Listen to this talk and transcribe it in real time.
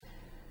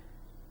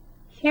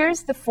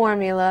Here's the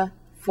formula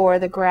for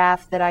the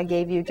graph that I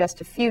gave you just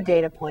a few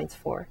data points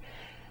for.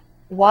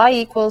 Y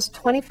equals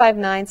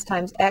 25/9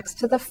 times x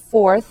to the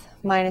fourth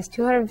minus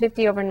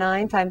 250 over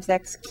 9 times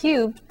x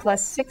cubed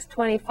plus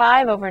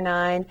 625 over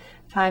 9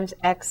 times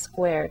x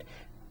squared.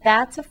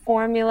 That's a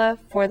formula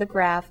for the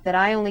graph that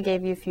I only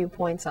gave you a few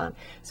points on.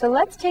 So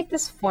let's take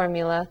this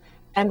formula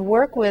and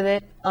work with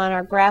it on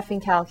our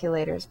graphing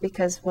calculators,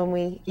 because when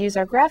we use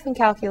our graphing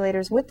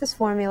calculators with this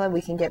formula,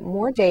 we can get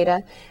more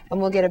data and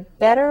we'll get a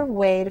better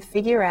way to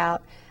figure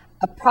out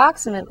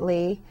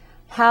approximately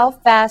how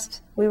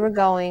fast we were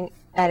going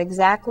at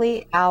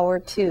exactly hour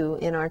 2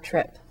 in our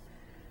trip.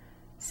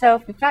 So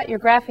if you've got your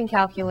graphing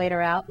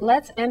calculator out,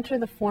 let's enter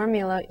the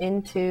formula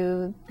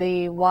into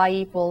the y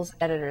equals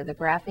editor, the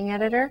graphing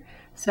editor.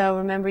 So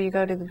remember, you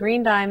go to the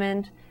green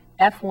diamond,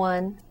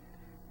 F1,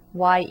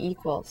 y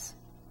equals.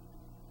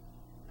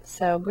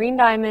 So green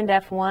diamond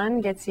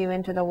F1 gets you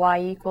into the y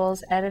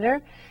equals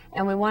editor,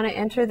 and we want to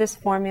enter this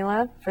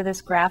formula for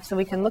this graph so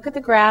we can look at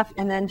the graph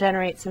and then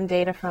generate some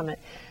data from it.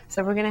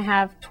 So we're going to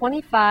have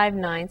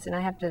 25/9, and I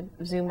have to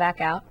zoom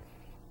back out.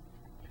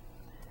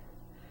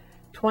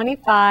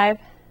 25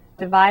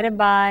 divided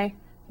by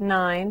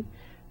 9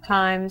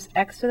 times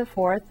x to the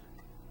fourth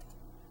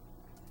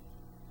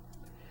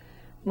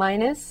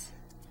minus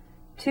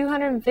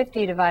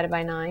 250 divided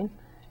by 9,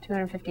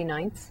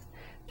 250/9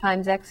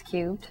 times x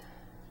cubed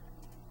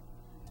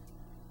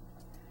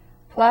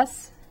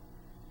plus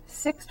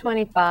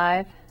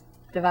 625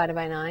 divided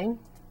by 9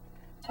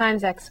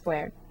 times x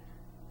squared.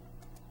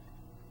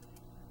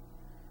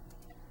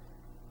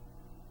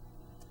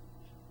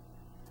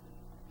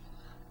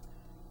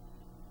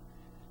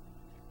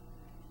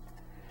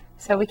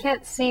 So we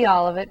can't see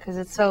all of it because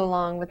it's so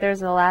long, but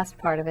there's the last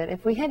part of it.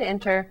 If we hit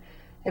enter,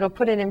 it'll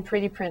put it in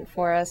pretty print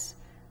for us.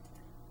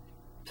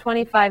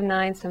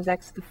 25/9 times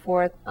x to the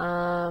fourth.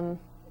 I'm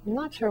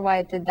not sure why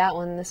it did that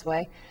one this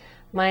way.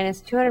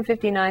 Minus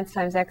 259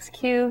 times x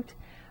cubed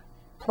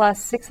plus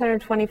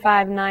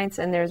 625/9,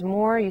 and there's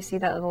more. You see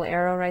that little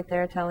arrow right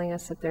there telling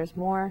us that there's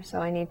more,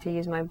 so I need to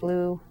use my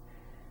blue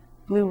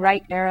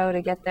right arrow to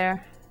get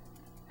there,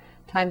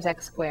 times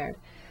x squared.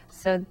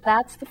 So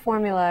that's the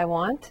formula I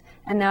want,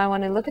 and now I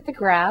want to look at the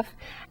graph.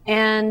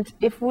 And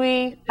if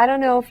I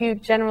don't know if you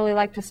generally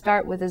like to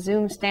start with a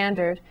zoom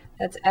standard,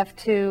 that's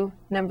F2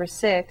 number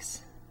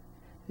 6,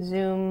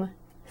 zoom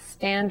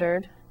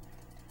standard.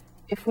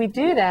 If we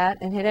do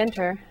that and hit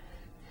enter,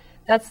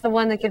 that's the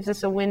one that gives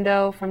us a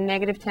window from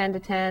 -10 to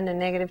 10 and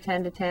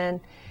 -10 to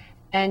 10.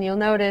 And you'll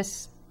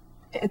notice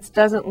it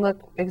doesn't look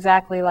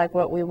exactly like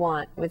what we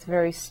want. It's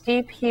very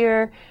steep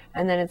here,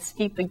 and then it's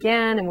steep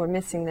again, and we're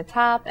missing the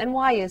top. And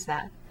why is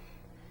that?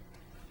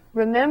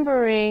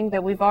 Remembering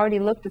that we've already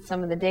looked at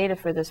some of the data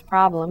for this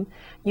problem,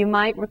 you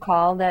might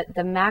recall that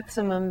the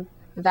maximum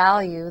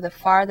value, the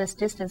farthest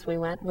distance we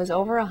went, was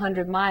over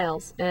 100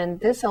 miles, and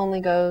this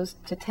only goes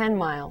to 10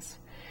 miles.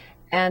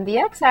 And the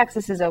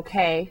x-axis is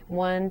okay,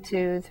 1,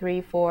 2, 3,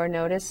 4,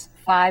 notice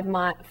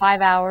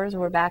 5 hours,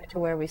 we're back to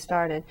where we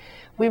started.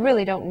 We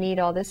really don't need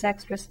all this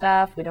extra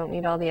stuff, we don't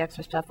need all the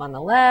extra stuff on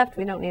the left,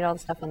 we don't need all the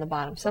stuff on the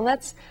bottom. So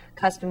let's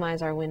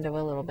customize our window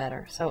a little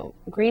better. So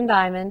green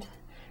diamond,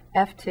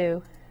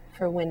 F2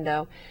 for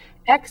window.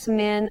 X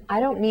min, I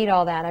don't need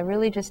all that, I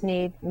really just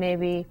need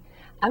maybe,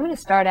 I'm going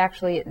to start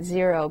actually at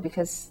 0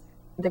 because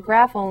the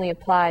graph only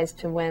applies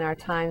to when our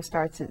time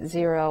starts at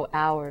 0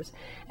 hours.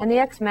 And the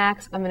x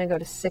max, I'm going to go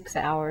to 6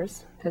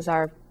 hours because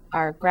our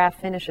graph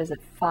finishes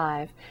at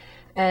 5.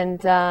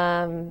 And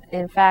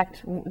in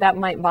fact, that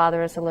might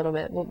bother us a little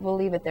bit. We'll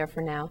leave it there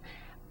for now.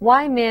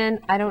 Y min,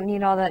 I don't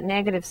need all that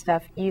negative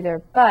stuff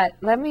either, but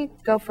let me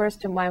go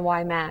first to my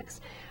Y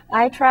max.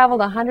 I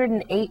traveled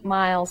 108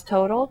 miles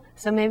total,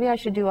 so maybe I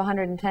should do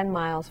 110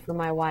 miles for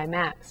my Y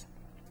max.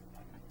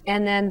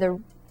 And then the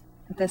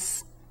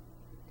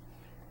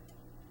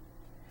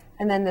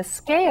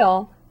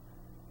scale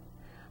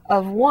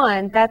of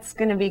 1, that's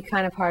going to be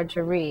kind of hard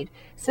to read.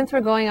 Since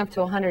we're going up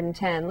to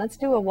 110, let's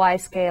do a Y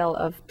scale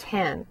of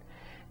 10.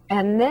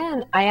 And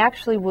then I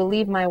actually will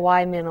leave my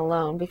Y min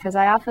alone because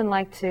I often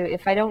like to,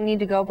 if I don't need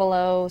to go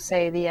below,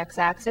 say, the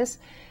x-axis,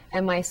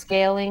 and my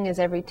scaling is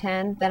every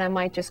 10, then I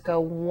might just go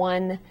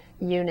 1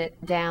 unit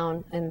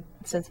down. And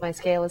since my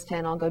scale is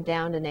 10, I'll go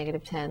down to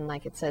 -10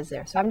 like it says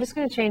there. So I'm just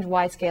going to change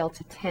Y scale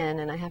to 10,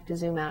 and I have to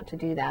zoom out to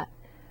do that.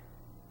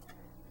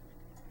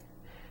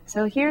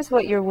 So here's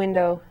what your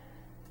window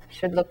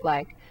should look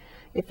like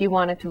if you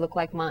want it to look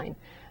like mine.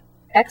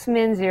 X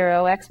min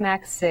 0, X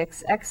max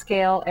 6, X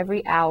scale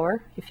every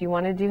hour. If you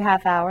want to do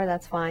half hour,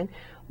 that's fine.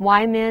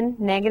 Y min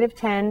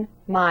 -10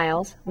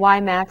 miles, Y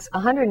max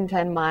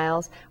 110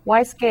 miles.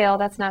 Y scale,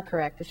 that's not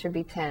correct. It should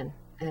be 10,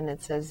 and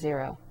it says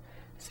 0.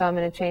 So I'm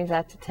going to change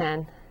that to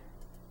 10.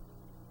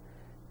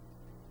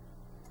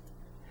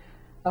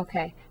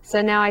 Okay,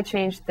 so now I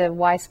changed the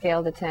Y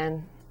scale to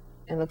 10.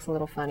 It looks a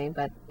little funny,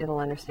 but it'll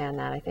understand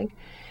that, I think.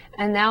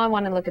 And now I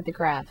want to look at the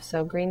graph.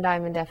 So green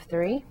diamond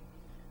F3.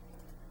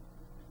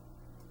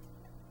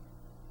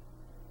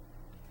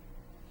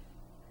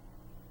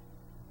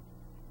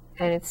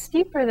 and it's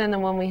steeper than the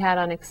one we had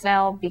on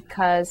Excel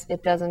because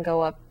it doesn't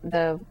go up,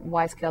 the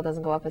y-scale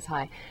doesn't go up as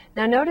high.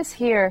 Now notice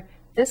here,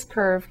 this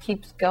curve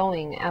keeps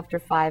going after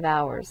 5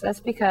 hours. That's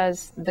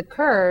because the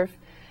curve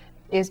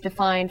is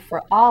defined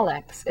for all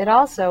x. It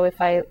also, if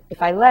I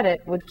let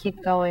it, would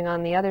keep going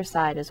on the other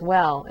side as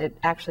well. It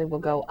actually will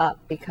go up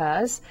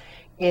because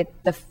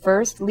the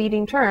first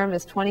leading term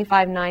is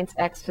 25/9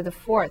 x to the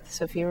fourth.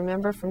 So if you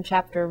remember from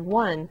chapter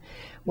 1,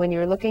 when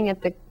you're looking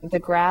at the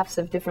graphs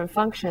of different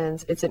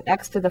functions, it's an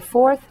x to the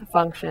fourth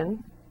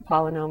function,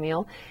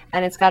 polynomial,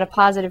 and it's got a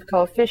positive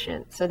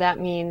coefficient. So that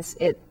means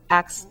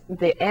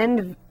the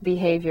end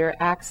behavior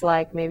acts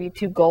like maybe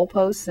two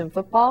goalposts in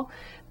football,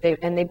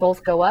 and they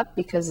both go up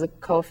because the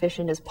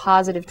coefficient is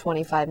positive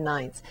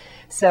 25/9.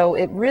 So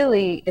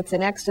it's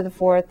an x to the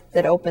fourth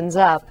that opens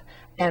up,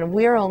 and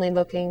we're only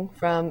looking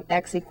from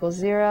x equals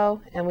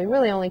 0, and we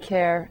really only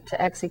care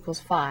to x equals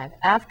 5.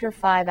 After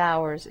 5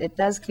 hours, it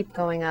does keep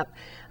going up,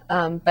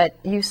 but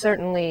you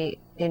certainly,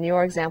 in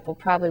your example,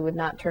 probably would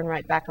not turn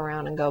right back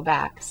around and go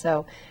back.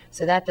 So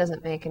that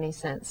doesn't make any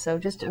sense. So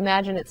just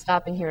imagine it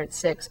stopping here at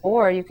 6,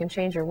 or you can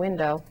change your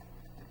window.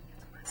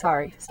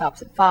 Sorry,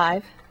 stops at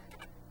 5,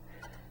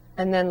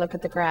 and then look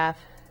at the graph,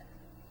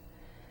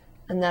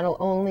 and that'll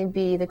only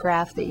be the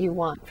graph that you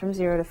want from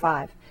 0 to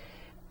 5.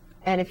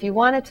 And if you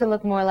want it to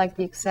look more like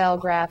the Excel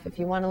graph, if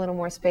you want a little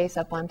more space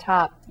up on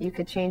top, you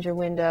could change your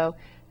window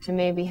to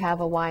maybe have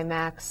a y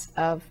max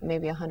of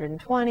maybe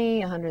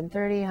 120,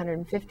 130,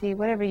 150,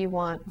 whatever you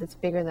want that's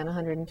bigger than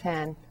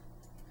 110.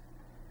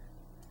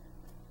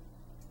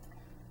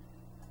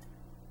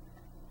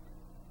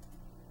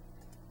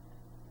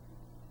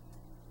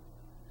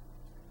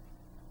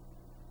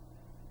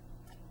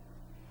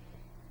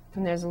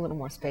 And there's a little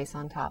more space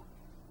on top.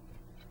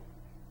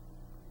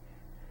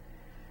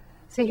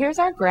 So here's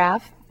our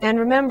graph, and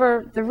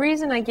remember, the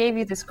reason I gave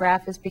you this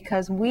graph is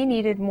because we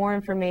needed more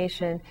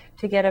information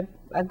to get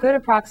a good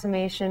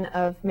approximation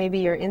of maybe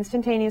your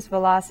instantaneous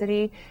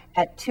velocity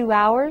at 2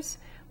 hours.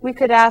 We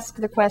could ask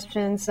the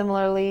question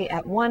similarly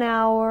at 1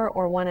 hour,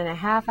 or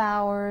 1.5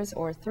 hours,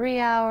 or 3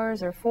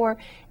 hours, or 4,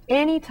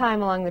 any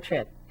time along the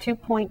trip,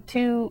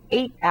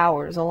 2.28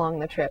 hours along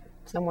the trip,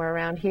 somewhere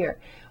around here.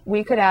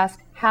 We could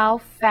ask, how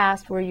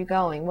fast were you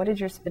going? What did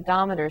your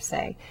speedometer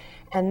say?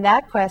 And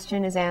that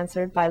question is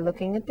answered by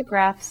looking at the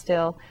graph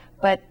still,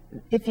 but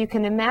if you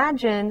can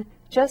imagine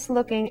just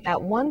looking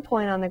at one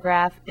point on the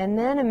graph and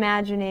then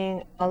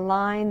imagining a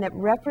line that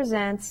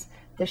represents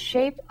the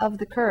shape of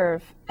the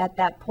curve at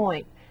that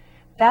point,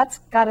 that's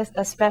got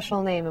a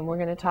special name, and we're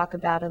going to talk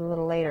about it a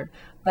little later.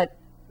 But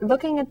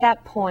looking at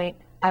that point,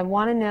 I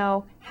want to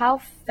know how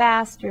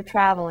fast you're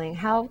traveling.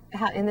 How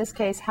in this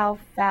case, how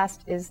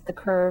fast is the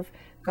curve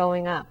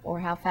going up, or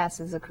how fast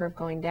is the curve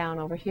going down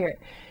over here?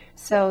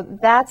 So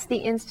that's the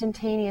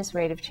instantaneous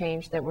rate of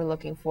change that we're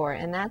looking for,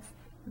 and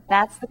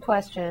that's the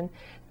question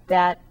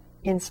that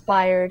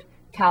inspired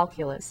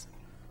calculus.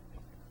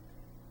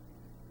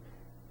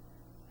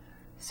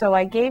 So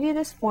I gave you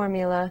this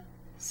formula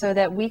so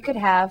that we could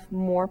have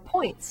more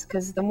points,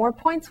 because the more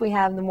points we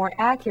have, the more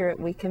accurate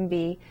we can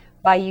be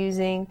by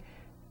using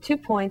 2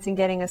 points and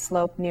getting a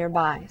slope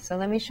nearby. So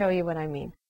let me show you what I mean.